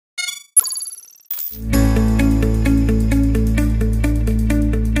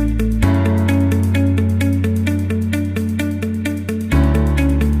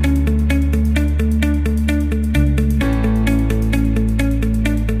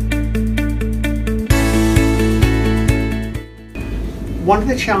one of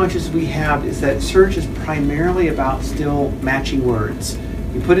the challenges we have is that search is primarily about still matching words.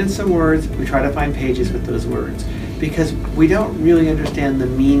 You put in some words, we try to find pages with those words, because we don't really understand the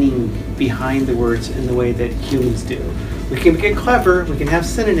meaning behind the words in the way that humans do. We can get clever, we can have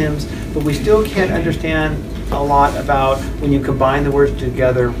synonyms, but we still can't understand a lot about when you combine the words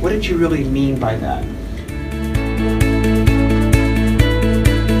together, what did you really mean by that?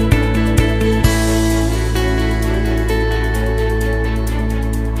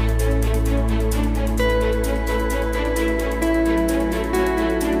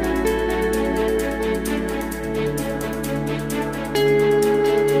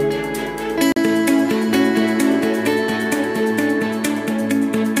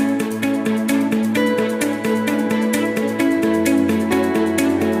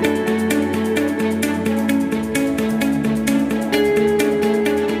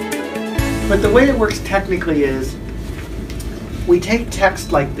 But the way it works technically is, we take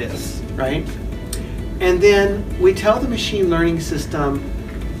text like this, right? And then we tell the machine learning system,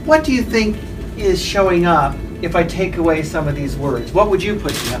 what do you think is showing up if I take away some of these words? What would you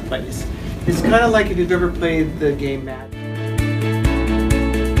put in that place? It's kind of like if you've ever played the game Mad.